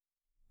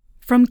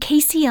From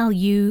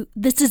KCLU,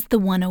 this is The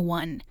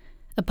 101,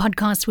 a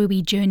podcast where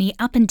we journey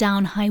up and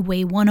down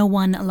Highway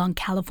 101 along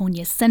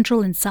California's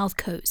central and south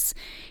coasts,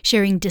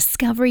 sharing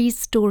discoveries,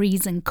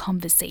 stories, and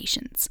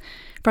conversations.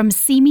 From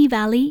Simi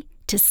Valley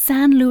to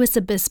San Luis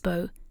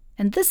Obispo,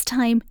 and this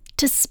time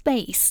to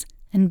space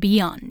and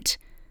beyond.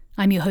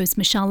 I'm your host,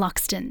 Michelle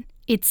Loxton.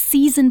 It's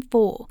Season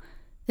 4,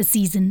 a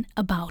season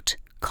about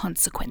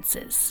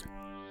consequences.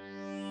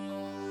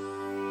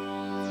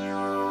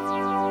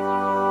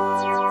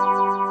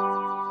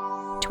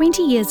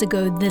 "20 years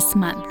ago this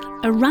month,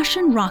 a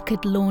Russian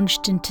rocket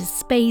launched into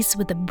space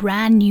with a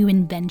brand new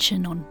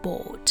invention on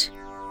board.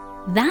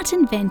 That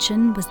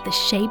invention was the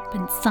shape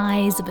and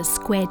size of a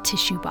square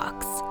tissue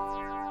box.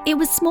 It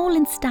was small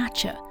in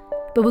stature,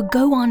 but would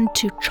go on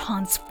to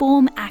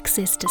transform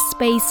access to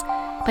space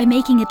by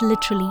making it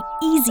literally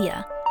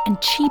easier and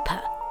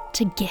cheaper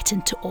to get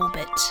into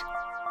orbit.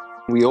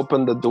 We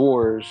opened the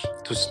doors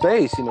to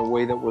space in a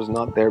way that was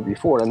not there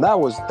before, and that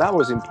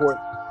was important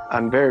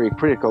and very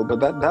critical,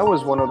 but that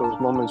was one of those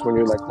moments when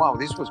you're like, wow,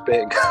 this was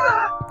big.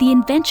 The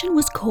invention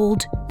was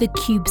called the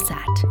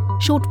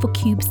CubeSat, short for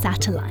Cube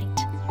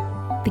Satellite.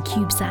 The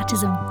CubeSat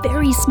is a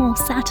very small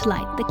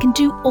satellite that can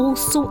do all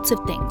sorts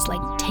of things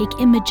like take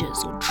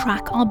images or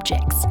track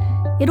objects.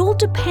 It all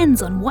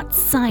depends on what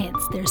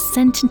science they're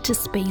sent into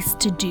space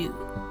to do.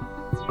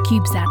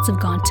 CubeSats have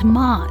gone to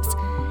Mars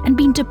and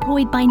been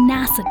deployed by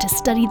NASA to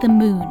study the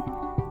moon.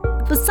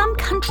 For some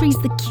countries,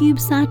 the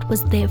CubeSat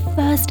was their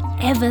first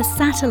ever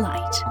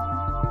satellite.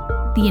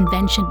 The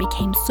invention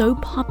became so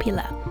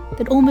popular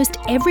that almost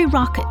every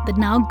rocket that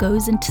now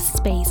goes into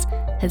space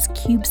has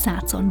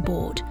CubeSats on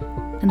board.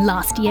 And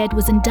last year it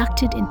was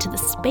inducted into the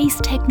Space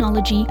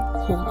Technology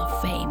Hall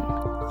of Fame.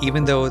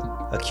 Even though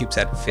a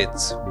CubeSat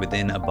fits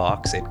within a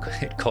box,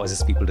 it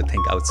causes people to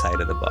think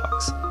outside of the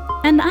box.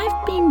 And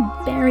I've been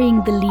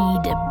burying the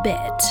lead a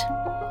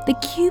bit. The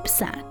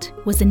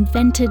CubeSat was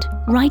invented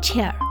right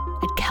here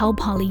at Cal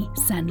Poly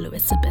San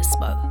Luis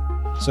Obispo.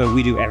 So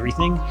we do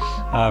everything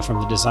from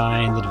the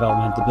design, the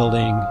development, the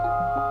building,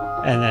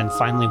 and then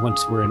finally,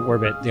 once we're in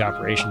orbit, the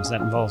operations.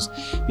 That involves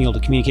being able to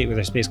communicate with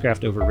our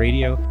spacecraft over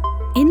radio.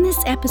 In this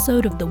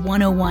episode of The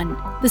 101,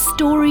 the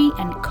story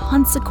and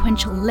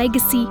consequential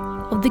legacy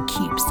of the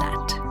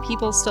CubeSat.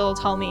 People still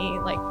tell me,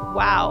 like,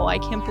 wow, I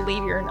can't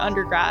believe you're an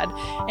undergrad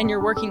and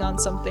you're working on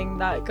something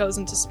that goes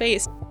into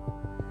space.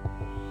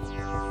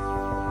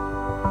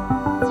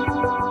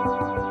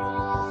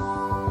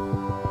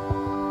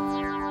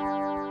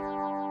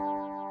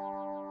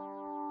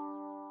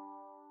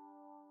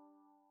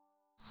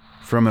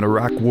 From an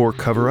Iraq war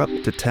cover-up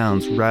to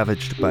towns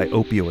ravaged by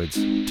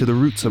opioids, to the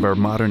roots of our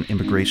modern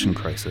immigration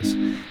crisis,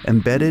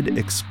 Embedded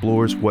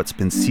explores what's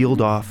been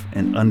sealed off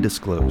and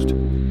undisclosed.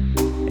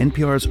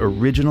 NPR's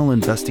original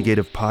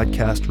investigative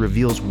podcast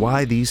reveals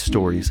why these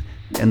stories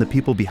and the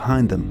people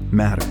behind them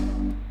matter.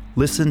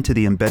 Listen to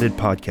the Embedded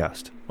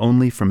podcast,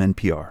 only from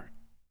NPR.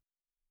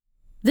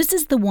 This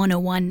is The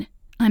 101.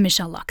 I'm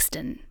Michelle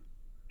Loxton.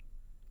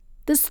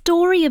 The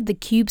story of the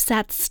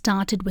CubeSat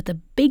started with a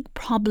big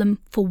problem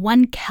for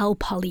one Cal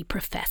Poly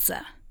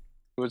professor.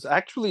 It was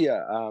actually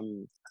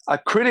a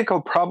critical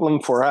problem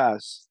for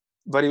us,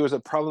 but it was a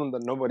problem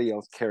that nobody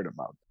else cared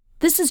about.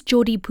 This is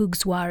Jordi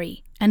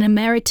Puig-Suari, an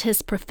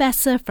emeritus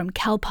professor from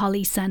Cal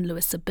Poly San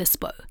Luis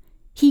Obispo.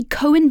 He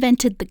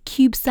co-invented the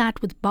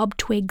CubeSat with Bob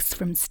Twiggs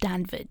from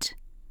Stanford.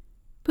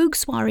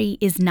 Puig-Suari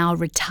is now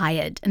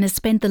retired and has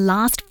spent the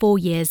last 4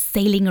 years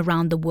sailing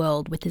around the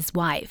world with his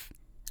wife.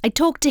 I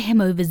talked to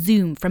him over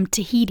Zoom from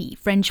Tahiti,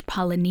 French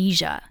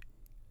Polynesia.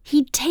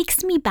 He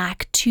takes me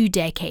back 2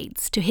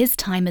 decades to his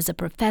time as a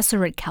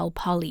professor at Cal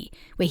Poly,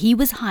 where he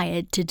was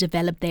hired to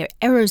develop their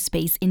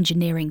aerospace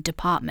engineering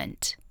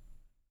department.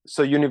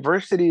 So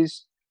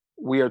universities,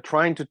 we are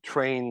trying to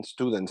train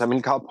students. I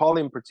mean, Cal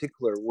Poly in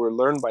particular, we're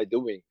learn by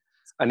doing.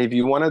 And if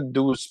you want to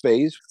do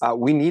space,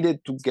 we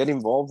needed to get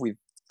involved with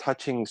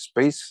touching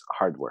space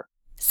hardware.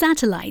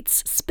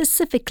 Satellites,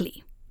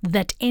 specifically,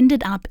 that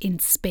ended up in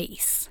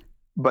space.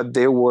 But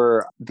there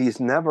were these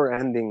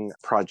never-ending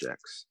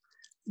projects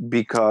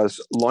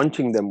because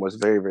launching them was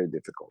very, very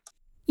difficult.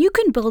 You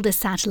can build a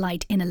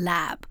satellite in a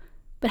lab,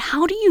 but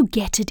how do you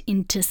get it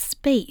into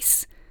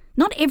space?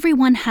 Not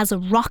everyone has a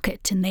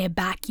rocket in their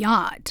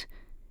backyard.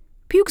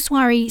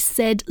 Puig-Suari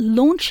said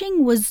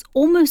launching was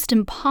almost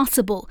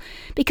impossible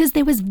because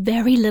there was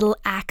very little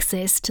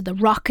access to the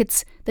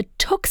rockets that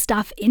took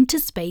stuff into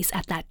space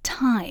at that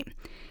time.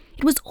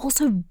 It was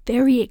also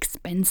very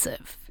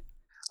expensive.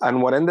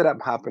 And what ended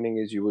up happening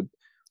is you would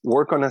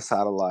work on a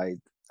satellite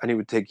and it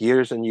would take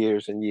years and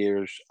years and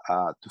years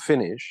to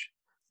finish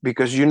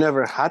because you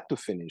never had to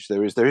finish.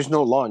 There is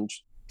no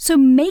launch. So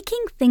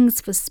making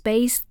things for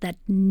space that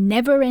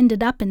never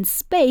ended up in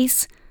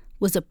space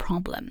was a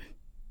problem.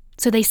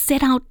 So they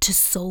set out to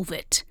solve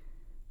it.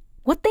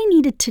 What they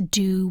needed to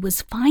do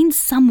was find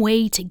some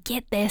way to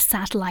get their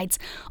satellites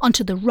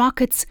onto the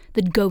rockets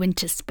that go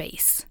into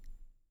space.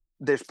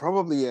 There's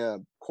probably a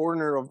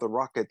corner of the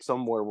rocket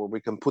somewhere where we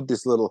can put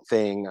this little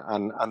thing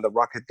and the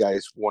rocket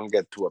guys won't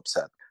get too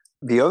upset.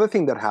 The other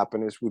thing that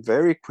happened is we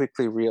very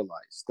quickly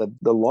realized that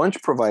the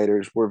launch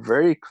providers were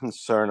very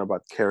concerned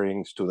about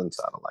carrying student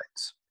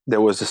satellites.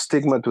 There was a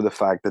stigma to the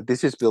fact that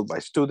this is built by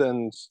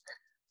students.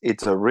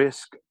 It's a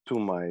risk to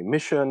my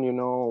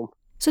mission,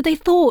 So they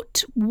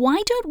thought,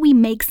 why don't we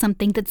make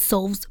something that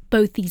solves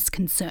both these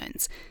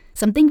concerns?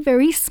 Something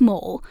very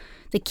small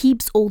that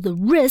keeps all the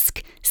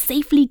risk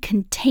safely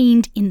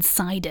contained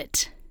inside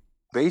it.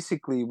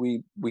 Basically,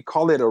 we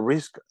call it a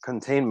risk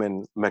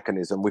containment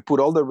mechanism. We put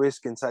all the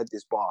risk inside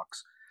this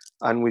box.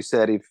 And we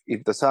said,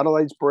 if the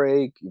satellites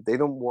break, if they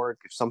don't work,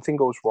 if something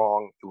goes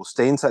wrong, it will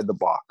stay inside the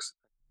box.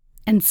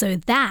 And so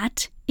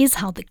that is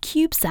how the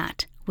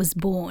CubeSat was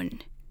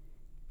born.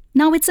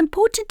 Now, it's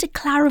important to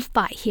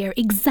clarify here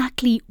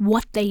exactly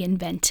what they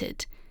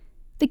invented.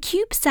 The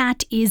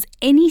CubeSat is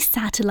any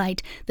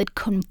satellite that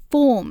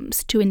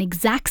conforms to an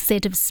exact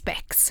set of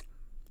specs.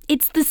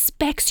 It's the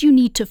specs you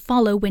need to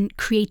follow when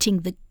creating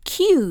the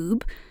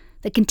cube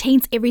that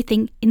contains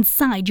everything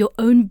inside your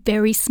own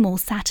very small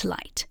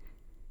satellite.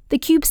 The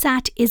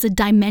CubeSat is a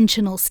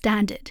dimensional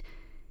standard.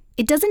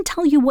 It doesn't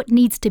tell you what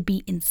needs to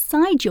be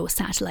inside your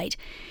satellite.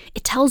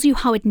 It tells you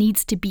how it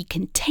needs to be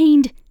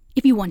contained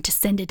if you want to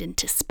send it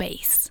into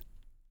space.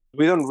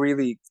 We don't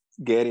really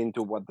get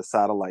into what the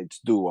satellites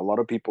do. A lot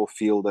of people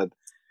feel that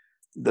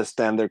the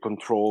standard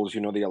controls,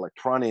 the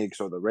electronics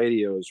or the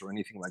radios or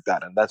anything like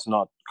that. And that's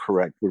not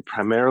correct. We're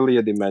primarily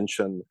a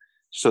dimension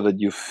so that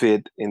you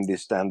fit in the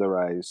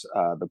standardized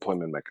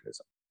deployment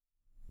mechanism.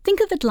 Think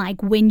of it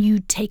like when you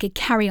take a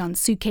carry-on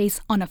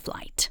suitcase on a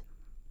flight.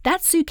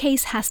 That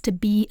suitcase has to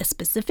be a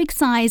specific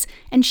size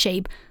and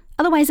shape,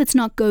 otherwise it's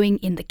not going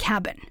in the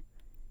cabin.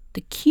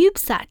 The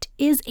CubeSat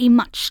is a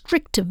much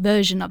stricter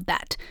version of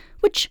that,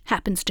 which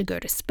happens to go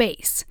to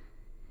space.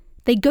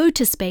 They go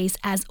to space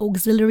as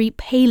auxiliary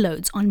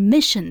payloads on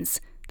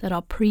missions that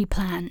are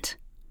pre-planned.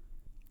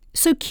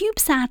 So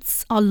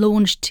CubeSats are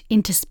launched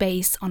into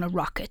space on a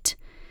rocket,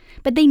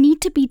 but they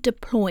need to be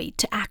deployed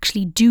to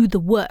actually do the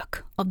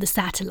work of the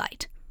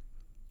satellite.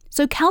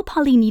 So Cal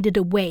Poly needed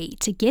a way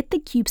to get the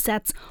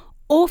CubeSats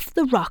off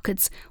the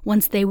rockets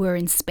once they were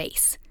in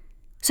space.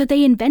 So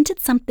they invented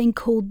something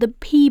called the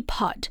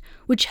P-pod,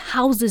 which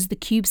houses the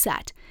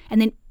CubeSat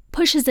and then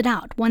pushes it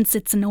out once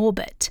it's in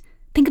orbit.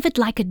 Think of it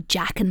like a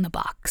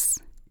jack-in-the-box.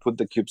 Put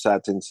the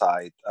CubeSats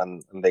inside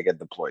and they get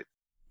deployed.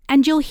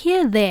 And you'll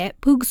hear there,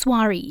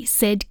 Pugswari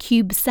said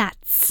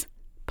CubeSats,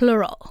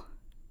 plural.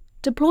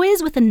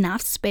 Deployers with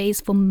enough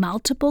space for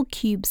multiple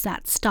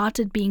CubeSats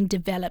started being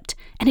developed,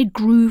 and it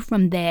grew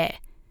from there.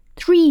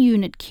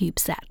 3-unit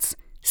CubeSats,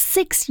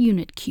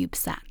 6-unit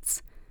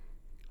CubeSats.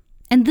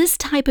 And this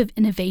type of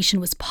innovation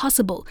was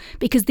possible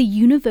because the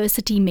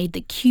university made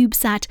the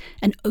CubeSat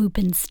an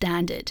open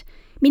standard,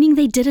 meaning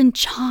they didn't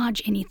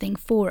charge anything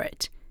for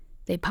it.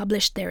 They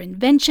published their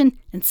invention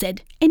and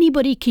said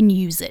anybody can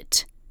use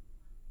it.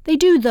 They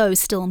do, though,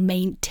 still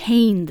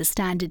maintain the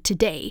standard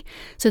today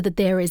so that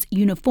there is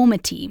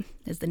uniformity,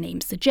 as the name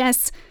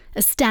suggests,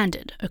 a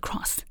standard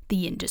across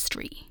the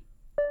industry.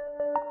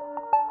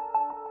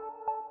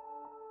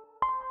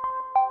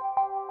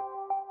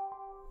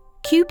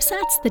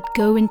 CubeSats that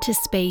go into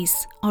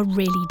space are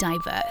really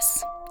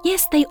diverse.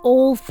 Yes, they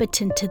all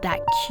fit into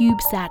that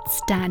CubeSat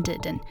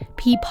standard and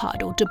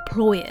P-pod or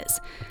deployers,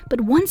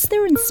 but once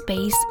they're in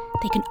space,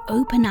 they can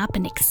open up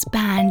and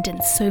expand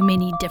in so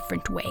many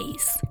different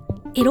ways.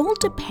 It all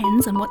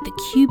depends on what the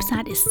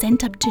CubeSat is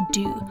sent up to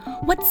do,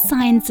 what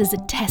science is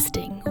it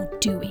testing or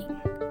doing.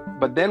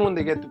 But then when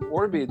they get to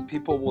orbit,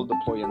 people will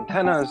deploy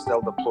antennas,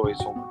 they'll deploy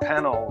solar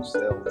panels,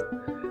 they'll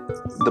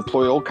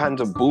deploy all kinds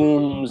of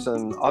booms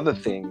and other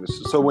things.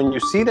 So when you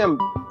see them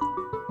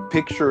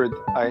pictured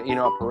in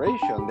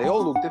operation, they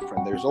all look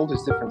different. There's all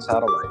these different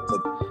satellites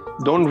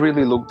that don't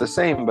really look the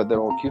same, but they're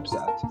all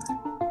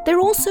CubeSats. They're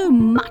also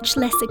much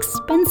less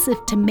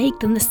expensive to make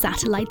than the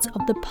satellites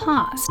of the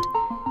past.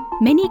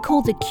 Many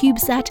call the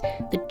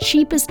CubeSat the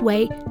cheapest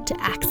way to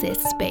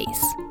access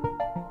space.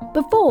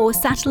 Before,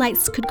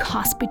 satellites could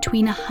cost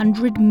between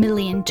 $100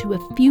 million to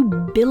a few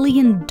 $1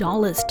 billion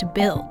to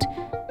build.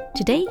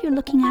 Today, you're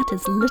looking at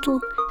as little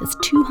as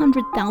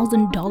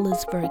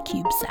 $200,000 for a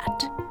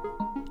CubeSat.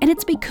 And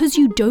it's because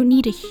you don't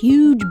need a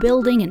huge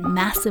building and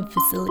massive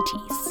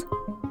facilities.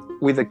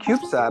 With a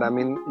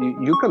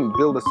CubeSat, you can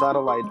build a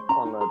satellite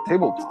on a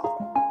tabletop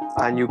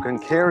and you can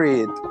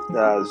carry it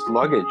as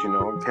luggage,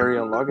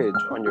 carry-on luggage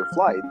on your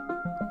flight.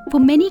 For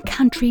many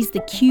countries, the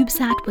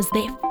CubeSat was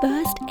their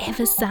first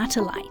ever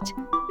satellite.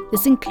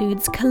 This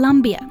includes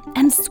Colombia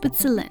and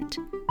Switzerland.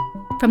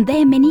 From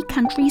there, many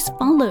countries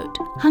followed.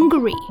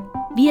 Hungary,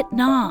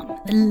 Vietnam,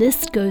 the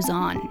list goes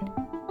on.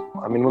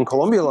 When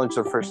Colombia launched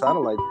their first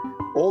satellite,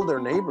 all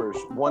their neighbors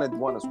wanted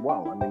one as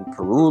well.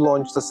 Peru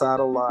launched a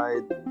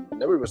satellite,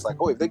 and everybody was like,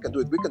 if they can do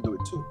it, we can do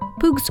it too.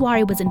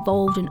 Pugswari was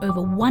involved in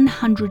over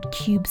 100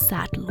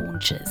 CubeSat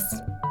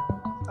launches.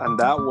 And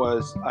that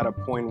was at a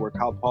point where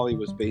Cal Poly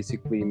was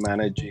basically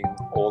managing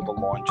all the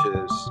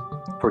launches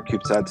for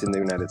CubeSats in the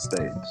United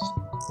States.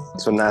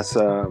 So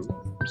NASA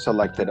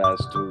selected us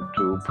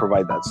to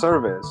provide that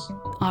service.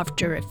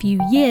 After a few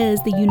years,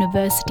 the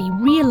university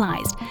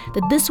realized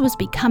that this was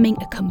becoming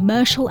a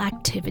commercial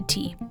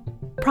activity.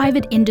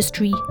 Private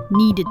industry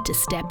needed to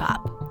step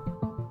up.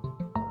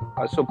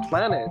 So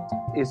Planet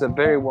is a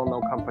very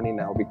well-known company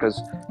now, because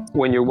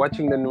when you're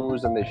watching the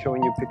news and they're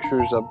showing you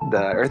pictures of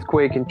the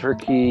earthquake in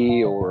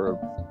Turkey or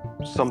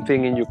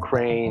something in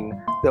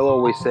Ukraine, they'll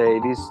always say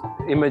these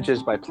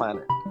images by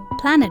Planet.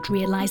 Planet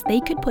realized they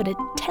could put a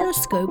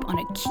telescope on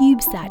a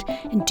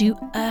CubeSat and do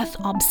Earth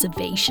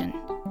observation.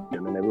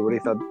 And everybody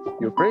thought,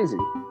 you're crazy.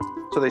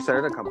 So they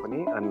started a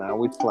company, and now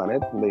with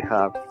Planet, they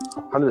have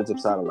hundreds of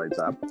satellites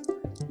up,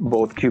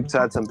 both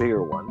CubeSats and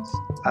bigger ones.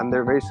 And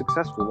they're very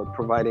successful at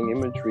providing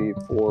imagery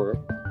for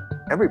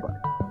everybody.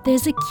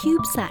 There's a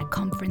CubeSat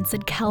conference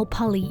at Cal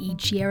Poly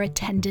each year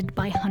attended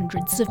by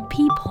hundreds of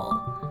people.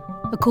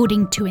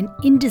 According to an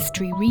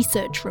industry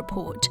research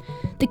report,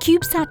 the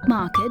CubeSat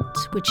market,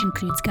 which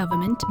includes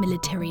government,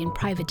 military, and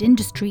private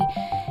industry,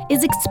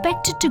 is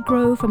expected to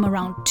grow from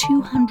around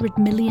 $200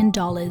 million in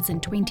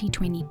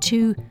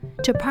 2022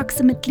 to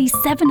approximately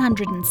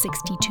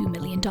 $762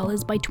 million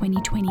by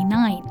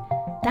 2029.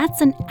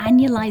 That's an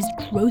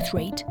annualized growth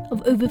rate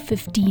of over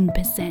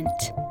 15%.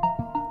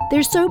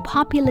 They're so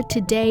popular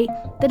today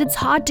that it's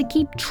hard to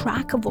keep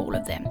track of all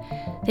of them.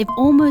 They've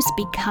almost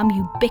become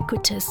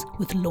ubiquitous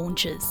with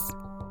launches.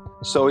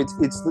 So it's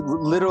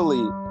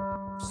literally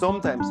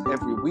sometimes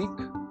every week.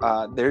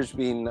 There's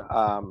been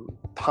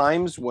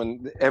times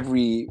when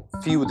every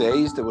few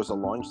days there was a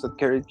launch that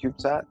carried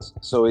CubeSats.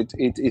 So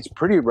it's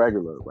pretty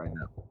regular right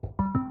now.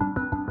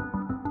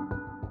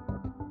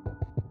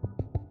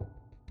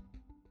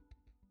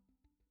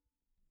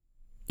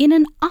 In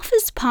an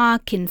office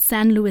park in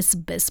San Luis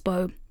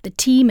Obispo, the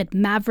team at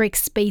Maverick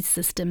Space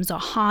Systems are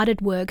hard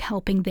at work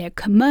helping their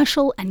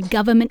commercial and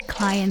government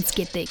clients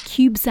get their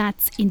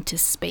CubeSats into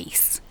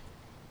space.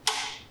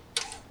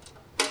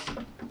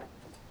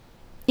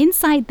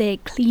 Inside their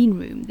clean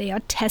room, they are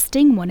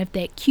testing one of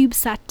their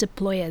CubeSat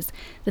deployers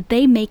that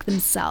they make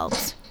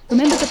themselves.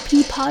 Remember the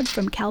P-Pod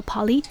from Cal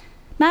Poly?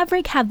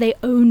 Maverick have their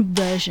own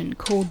version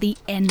called the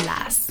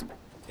NLAS.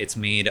 It's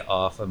made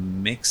of a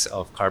mix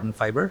of carbon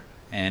fiber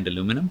and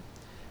aluminum.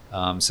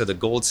 So the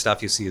gold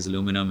stuff you see is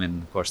aluminum,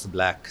 and of course the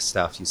black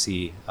stuff you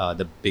see,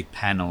 the big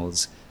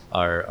panels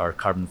are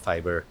carbon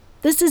fiber.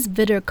 This is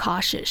Vidar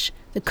Kashish,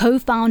 the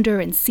co-founder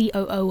and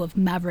COO of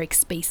Maverick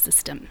Space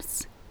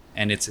Systems.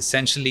 And it's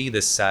essentially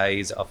the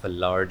size of a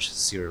large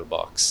cereal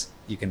box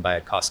you can buy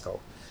at Costco.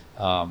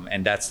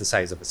 And that's the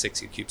size of a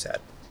 6U CubeSat.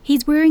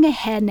 He's wearing a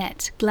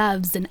hairnet,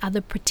 gloves, and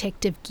other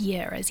protective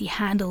gear as he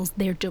handles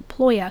their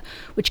deployer,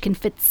 which can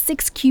fit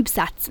 6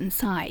 CubeSats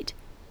inside.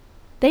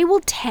 They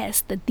will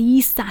test that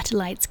these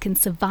satellites can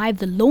survive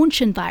the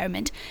launch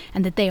environment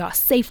and that they are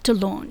safe to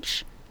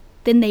launch.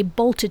 Then they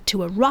bolt it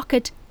to a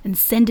rocket and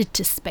send it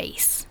to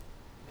space.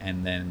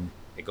 And then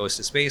it goes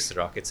to space, the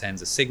rocket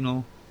sends a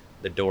signal,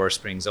 the door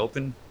springs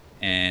open,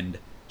 and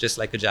just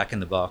like a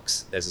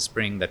jack-in-the-box, there's a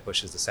spring that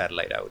pushes the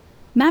satellite out.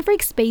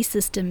 Maverick Space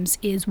Systems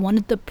is one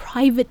of the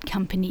private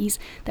companies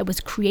that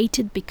was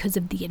created because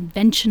of the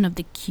invention of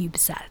the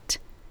CubeSat.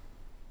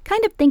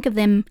 Kind of think of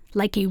them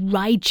like a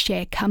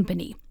rideshare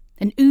company,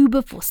 an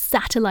Uber for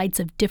satellites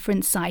of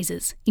different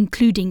sizes,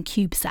 including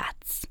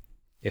CubeSats.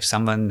 If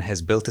someone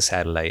has built a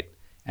satellite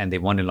and they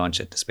want to launch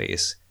it to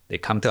space, they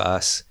come to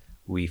us,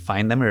 we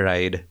find them a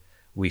ride,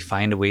 we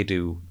find a way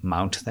to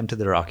mount them to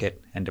the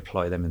rocket and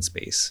deploy them in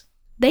space.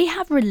 They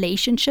have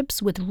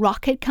relationships with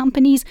rocket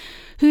companies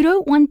who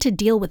don't want to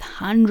deal with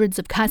hundreds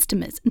of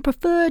customers and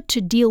prefer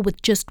to deal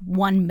with just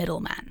one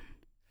middleman.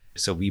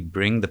 So we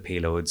bring the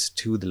payloads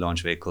to the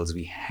launch vehicles.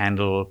 We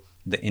handle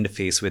the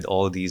interface with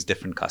all these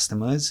different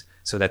customers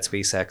so that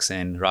SpaceX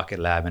and Rocket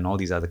Lab and all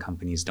these other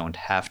companies don't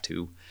have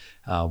to.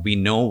 We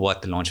know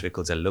what the launch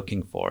vehicles are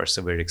looking for,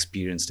 so we're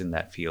experienced in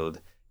that field.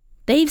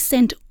 They've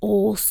sent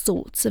all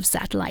sorts of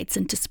satellites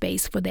into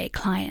space for their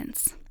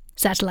clients.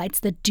 Satellites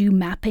that do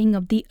mapping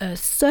of the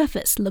Earth's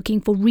surface looking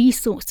for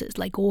resources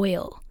like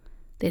oil.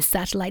 There's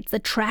satellites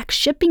that track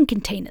shipping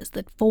containers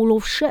that fall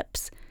off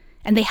ships.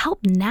 And they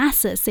help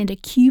NASA send a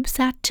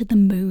CubeSat to the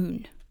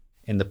moon.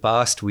 In the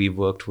past, we've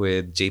worked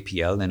with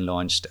JPL and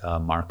launched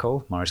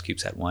Marco, Mars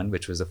CubeSat 1,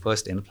 which was the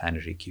first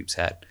interplanetary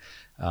CubeSat.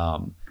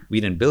 We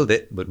didn't build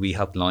it, but we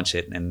helped launch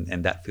it,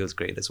 and that feels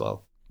great as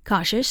well.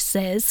 Kashish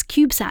says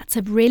CubeSats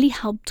have really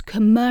helped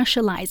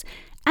commercialize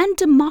and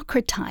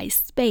democratize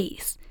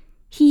space.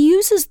 He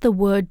uses the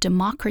word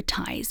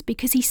democratize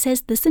because he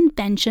says this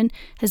invention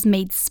has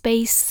made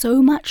space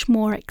so much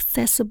more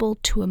accessible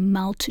to a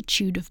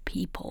multitude of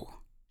people.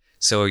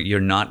 So you're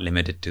not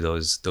limited to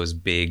those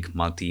big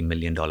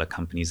multi-million-dollar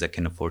companies that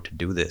can afford to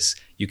do this.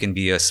 You can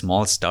be a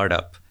small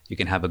startup, you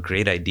can have a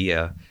great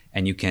idea,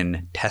 and you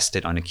can test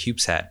it on a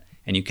CubeSat,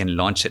 and you can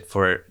launch it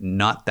for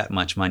not that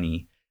much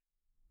money.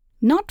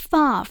 Not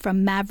far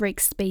from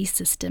Maverick Space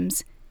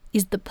Systems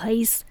is the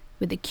place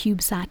where the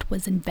CubeSat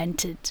was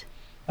invented.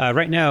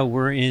 Right now,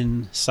 we're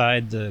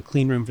inside the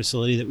clean room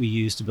facility that we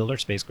use to build our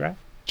spacecraft.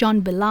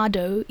 John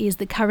Bilardo is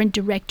the current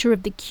director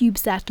of the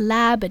CubeSat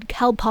lab at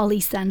Cal Poly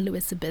San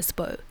Luis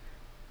Obispo.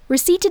 We're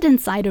seated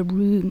inside a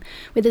room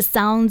where the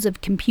sounds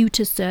of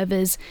computer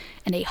servers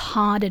and a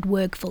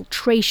hard-at-work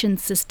filtration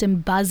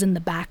system buzz in the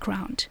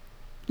background.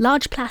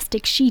 Large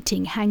plastic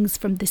sheeting hangs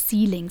from the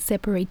ceiling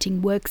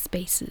separating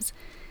workspaces,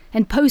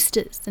 and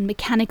posters and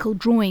mechanical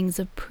drawings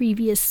of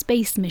previous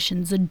space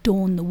missions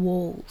adorn the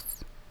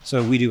walls.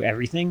 So we do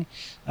everything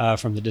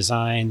from the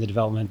design, the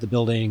development, the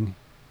building,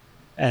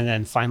 and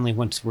then finally,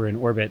 once we're in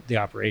orbit, the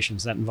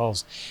operations. That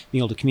involves being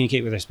able to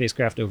communicate with our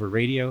spacecraft over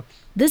radio.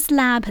 This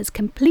lab has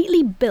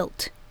completely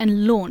built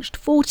and launched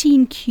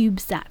 14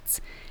 CubeSats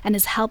and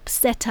has helped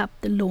set up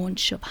the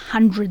launch of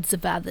hundreds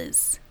of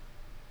others.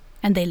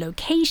 And their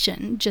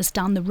location, just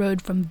down the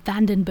road from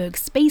Vandenberg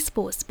Space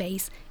Force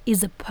Base,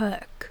 is a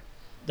perk.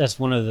 That's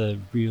one of the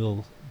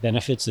real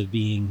benefits of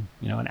being,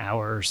 an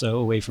hour or so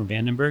away from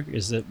Vandenberg,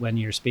 is that when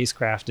your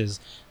spacecraft is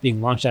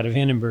being launched out of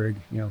Vandenberg,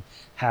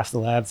 half the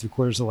lab,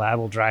 3/4 of the lab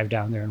will drive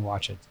down there and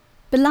watch it.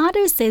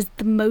 Bilardo says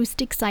the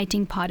most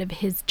exciting part of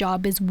his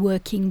job is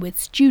working with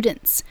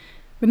students.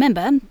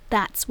 Remember,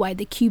 that's why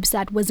the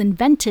CubeSat was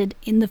invented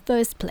in the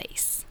first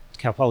place.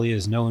 Cal Poly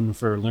is known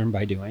for learn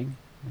by doing,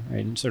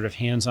 right, and sort of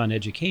hands-on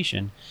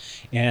education.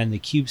 And the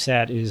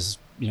CubeSat is,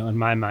 in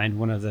my mind,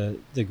 one of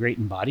the great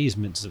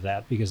embodiments of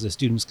that, because the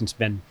students can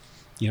spend,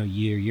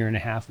 year and a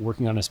half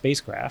working on a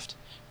spacecraft,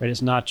 right?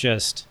 It's not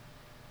just,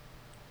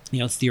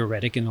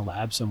 theoretic in a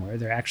lab somewhere.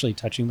 They're actually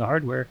touching the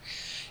hardware,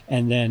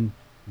 and then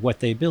what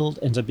they build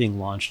ends up being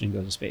launched and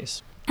go to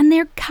space. And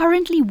they're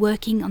currently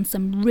working on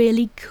some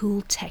really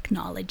cool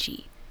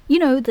technology.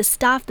 The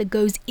stuff that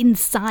goes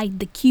inside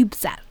the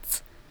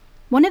CubeSats.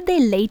 One of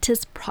their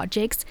latest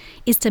projects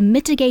is to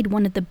mitigate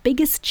one of the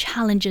biggest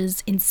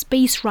challenges in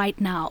space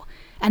right now,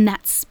 and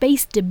that's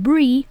space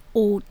debris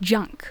or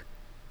junk.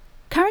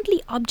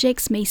 Currently,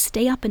 objects may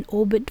stay up in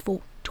orbit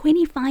for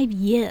 25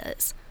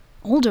 years.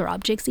 Older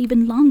objects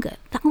even longer,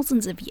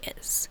 thousands of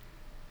years.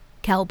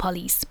 Cal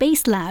Poly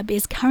Space Lab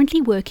is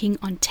currently working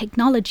on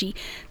technology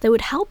that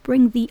would help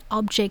bring the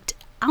object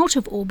out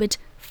of orbit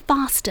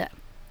faster.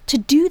 To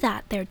do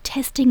that, they're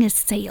testing a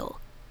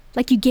sail,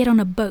 like you get on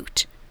a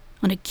boat,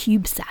 on a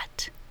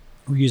CubeSat.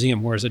 We're using it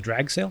more as a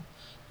drag sail.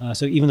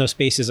 So even though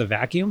space is a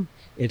vacuum,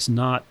 it's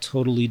not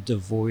totally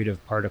devoid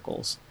of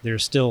particles.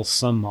 There's still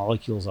some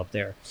molecules up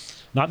there.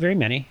 Not very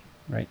many,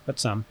 right, but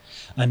some.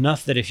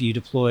 Enough that if you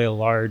deploy a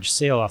large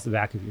sail off the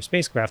back of your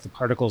spacecraft, the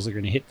particles are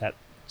going to hit that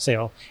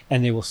sail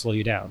and they will slow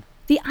you down.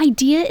 The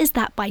idea is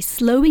that by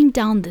slowing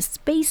down the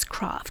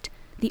spacecraft,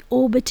 the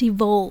orbit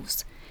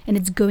evolves and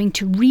it's going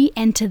to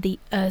re-enter the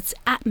Earth's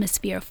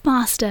atmosphere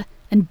faster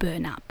and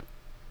burn up.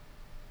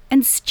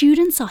 And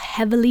students are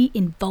heavily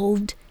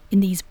involved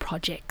in these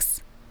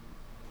projects.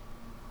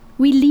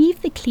 We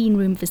leave the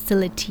cleanroom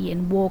facility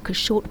and walk a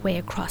short way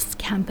across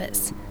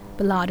campus.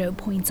 Bilardo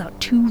points out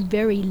 2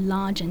 very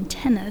large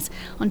antennas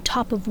on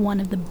top of one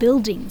of the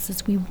buildings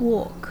as we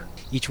walk.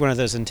 Each one of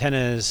those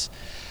antennas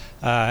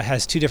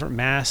has 2 different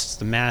masts.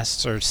 The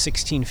masts are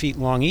 16 feet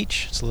long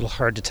each. It's a little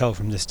hard to tell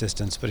from this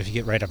distance, but if you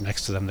get right up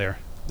next to them,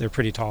 they're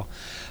pretty tall.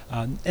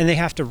 And they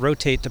have to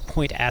rotate to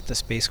point at the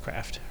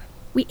spacecraft.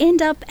 We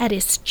end up at a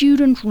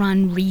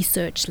student-run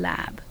research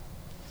lab.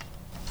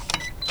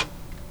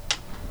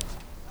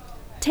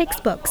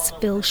 Textbooks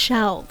fill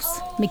shelves.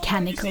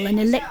 Mechanical and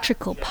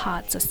electrical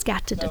parts are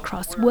scattered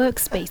across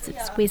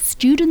workspaces where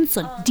students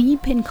are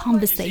deep in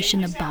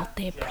conversation about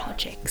their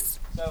projects.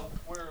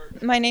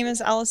 My name is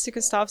Alice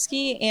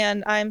Sukostovsky,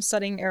 and I'm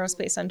studying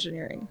aerospace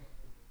engineering.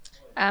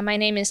 My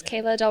name is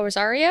Kayla Del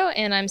Rosario,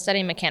 and I'm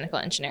studying mechanical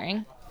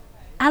engineering.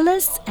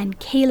 Alice and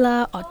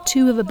Kayla are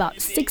 2 of about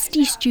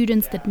 60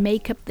 students that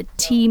make up the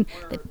team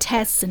that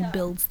tests and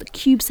builds the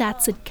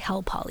CubeSats at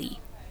Cal Poly.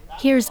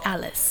 Here's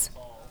Alice.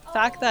 The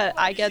fact that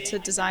I get to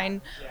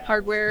design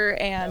hardware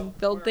and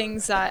build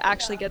things that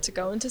actually get to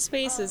go into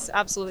space is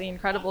absolutely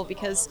incredible,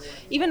 because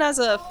even as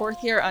a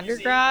 4th-year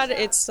undergrad,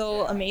 it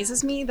still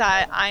amazes me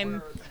that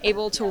I'm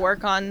able to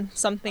work on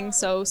something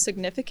so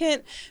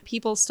significant.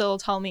 People still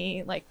tell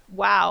me, like,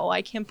 wow,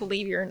 I can't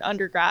believe you're an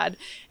undergrad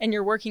and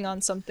you're working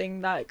on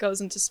something that goes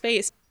into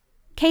space.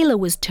 Kayla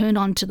was turned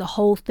on to the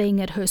whole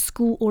thing at her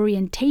school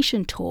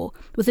orientation tour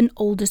with an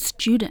older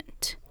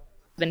student.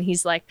 And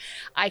he's like,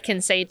 I can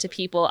say to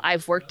people,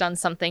 I've worked on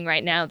something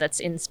right now that's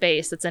in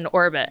space, that's in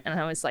orbit. And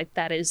I was like,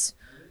 that is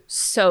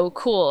so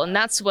cool. And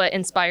that's what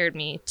inspired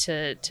me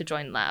to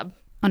join lab.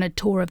 On a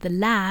tour of the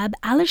lab,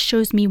 Alice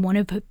shows me one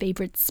of her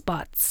favorite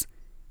spots.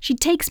 She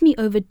takes me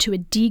over to a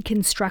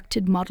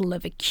deconstructed model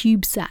of a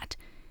CubeSat.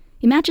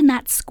 Imagine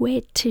that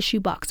square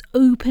tissue box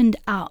opened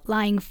out,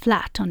 lying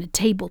flat on a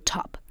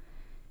tabletop.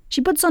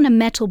 She puts on a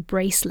metal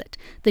bracelet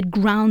that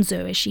grounds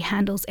her as she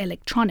handles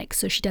electronics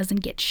so she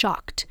doesn't get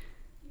shocked.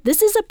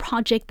 This is a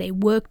project they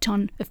worked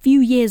on a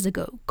few years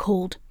ago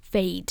called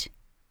FADE.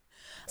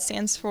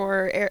 Stands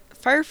for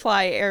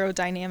Firefly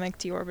Aerodynamic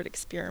Deorbit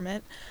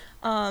Experiment.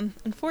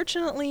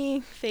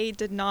 Unfortunately, FADE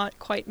did not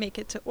quite make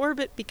it to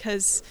orbit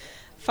because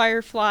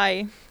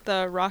Firefly,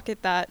 the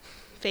rocket that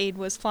Fade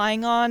was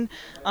flying on,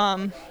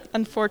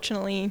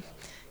 unfortunately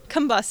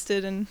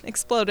combusted and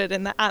exploded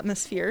in the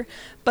atmosphere.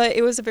 But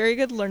it was a very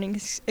good learning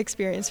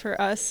experience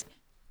for us.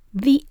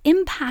 The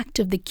impact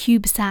of the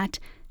CubeSat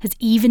has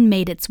even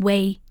made its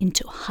way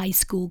into high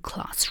school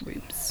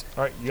classrooms.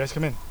 All right, you guys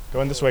come in.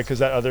 Go in this way because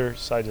that other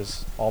side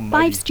is all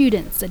muddy. 5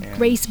 students at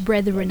Grace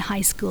Brethren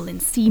High School in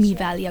Simi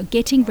Valley are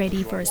getting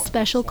ready for a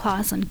special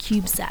class on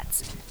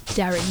CubeSats.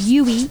 Darren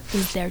Yui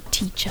is their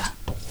teacher.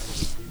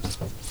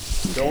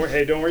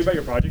 Don't worry about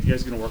your project. You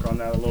guys are going to work on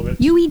that a little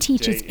bit. Yui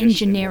teaches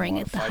engineering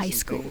at the high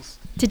school.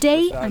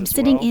 Today, I'm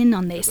sitting in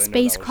on their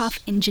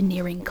spacecraft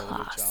engineering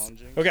class.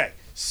 Okay,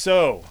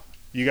 so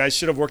you guys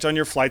should have worked on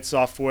your flight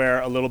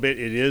software a little bit.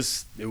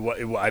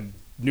 I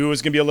knew it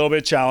was going to be a little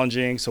bit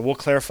challenging, so we'll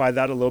clarify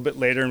that a little bit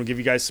later and we'll give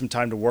you guys some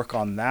time to work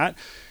on that.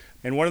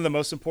 And one of the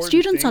most important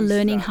Students are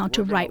learning how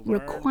to write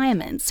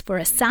requirements for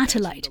a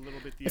satellite,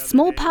 a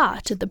small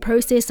part of the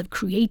process of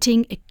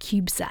creating a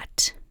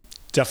CubeSat.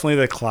 Definitely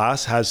the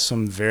class has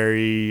some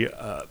very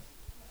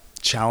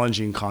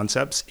challenging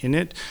concepts in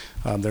it.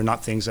 They're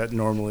not things that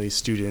normally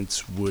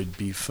students would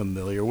be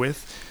familiar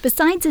with.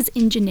 Besides its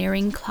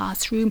engineering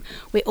classroom,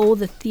 where all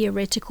the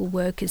theoretical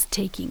work is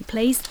taking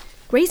place,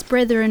 Grace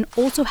Brethren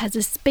also has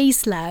a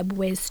space lab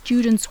where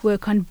students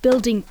work on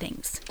building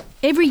things.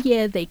 Every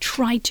year they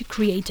try to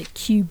create a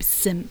cube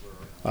sim.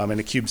 And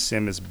a cube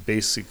sim is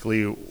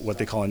basically what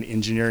they call an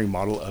engineering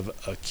model of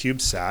a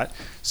CubeSat.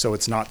 So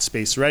it's not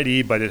space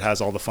ready, but it has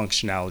all the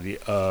functionality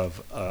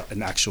of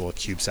an actual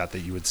CubeSat that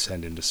you would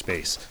send into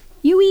space.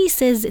 Yui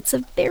says it's a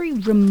very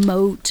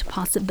remote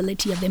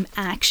possibility of them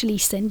actually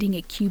sending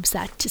a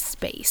CubeSat to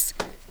space.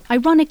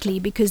 Ironically,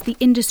 because the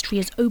industry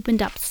has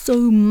opened up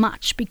so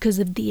much because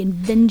of the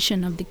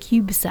invention of the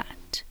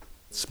CubeSat.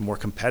 It's more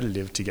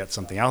competitive to get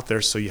something out there,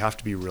 so you have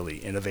to be really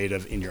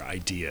innovative in your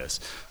ideas.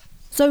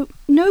 So,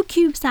 no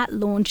CubeSat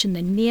launch in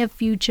the near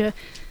future,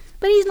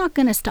 but he's not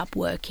going to stop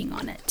working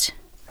on it.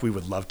 We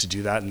would love to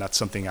do that, and that's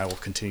something I will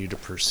continue to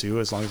pursue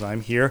as long as I'm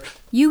here.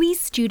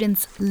 Yui's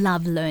students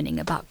love learning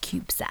about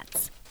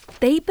CubeSats.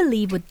 They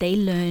believe what they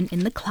learn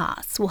in the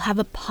class will have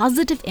a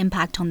positive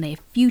impact on their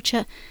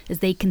future as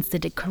they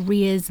consider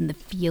careers in the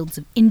fields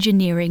of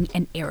engineering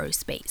and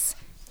aerospace.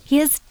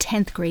 Here's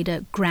 10th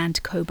grader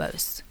Grant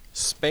Kobos.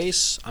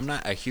 Space, I'm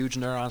not a huge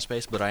nerd on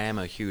space, but I am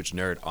a huge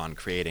nerd on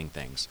creating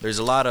things. There's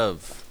a lot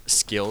of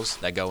skills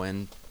that go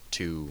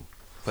into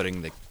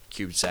putting the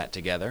CubeSat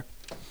together,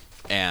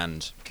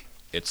 and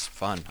it's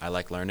fun. I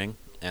like learning,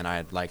 and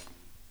I like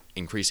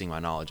increasing my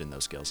knowledge in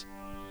those skills.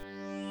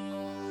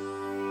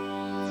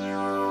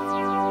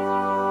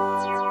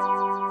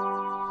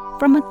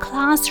 From a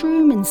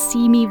classroom in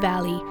Simi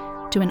Valley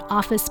to an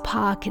office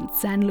park in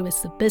San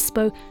Luis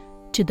Obispo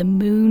to the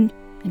moon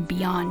and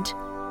beyond,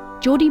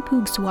 Jordi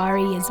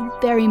Pugswari is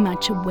very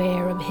much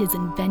aware of his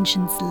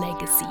invention's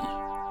legacy.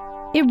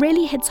 It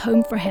really hits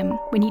home for him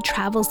when he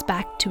travels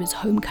back to his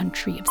home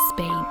country of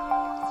Spain.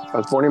 I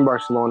was born in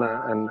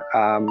Barcelona and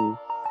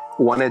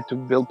wanted to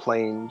build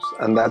planes,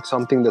 and that's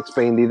something that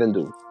Spain didn't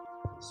do.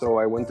 So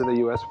I went to the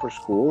US for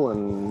school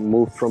and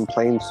moved from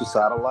planes to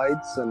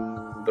satellites,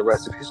 and the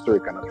rest is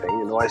history kind of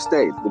thing. I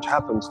stayed, which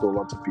happens to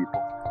lots of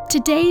people.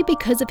 Today,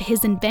 because of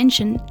his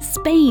invention,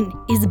 Spain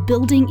is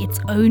building its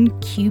own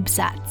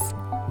CubeSats.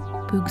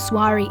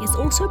 Pugswari is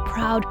also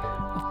proud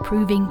of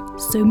proving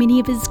so many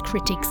of his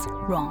critics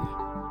wrong.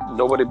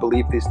 Nobody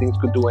believed these things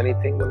could do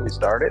anything when we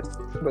started,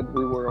 but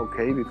we were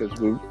okay because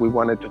we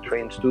wanted to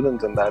train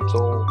students, and that's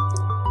all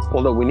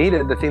that we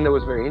needed. The thing that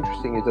was very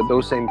interesting is that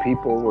those same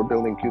people were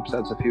building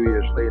CubeSats a few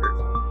years later.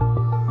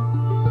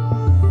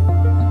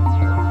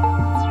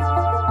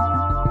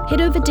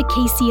 Head over to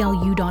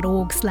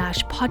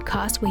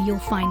kclu.org/podcast where you'll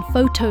find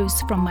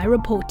photos from my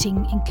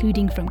reporting,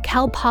 including from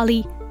Cal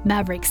Poly,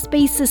 Maverick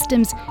Space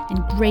Systems, and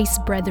Grace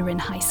Brethren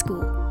High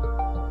School.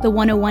 The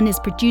 101 is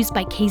produced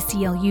by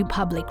KCLU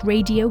Public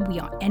Radio. We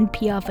are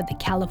NPR for the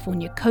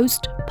California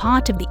Coast,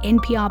 part of the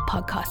NPR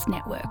Podcast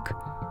Network.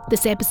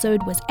 This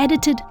episode was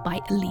edited by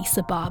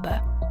Elisa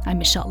Barber. I'm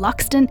Michelle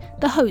Loxton,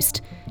 the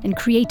host and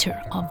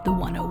creator of The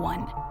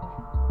 101.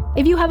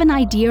 If you have an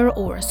idea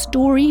or a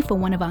story for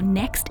one of our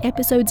next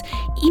episodes,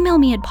 email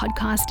me at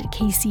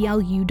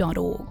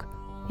podcast@kclu.org.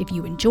 If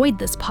you enjoyed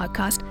this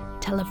podcast,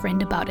 tell a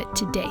friend about it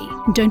today.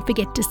 And don't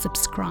forget to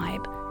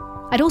subscribe.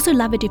 I'd also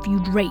love it if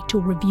you'd rate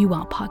or review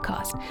our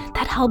podcast.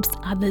 That helps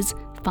others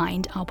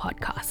find our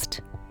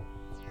podcast.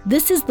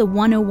 This is The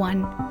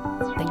 101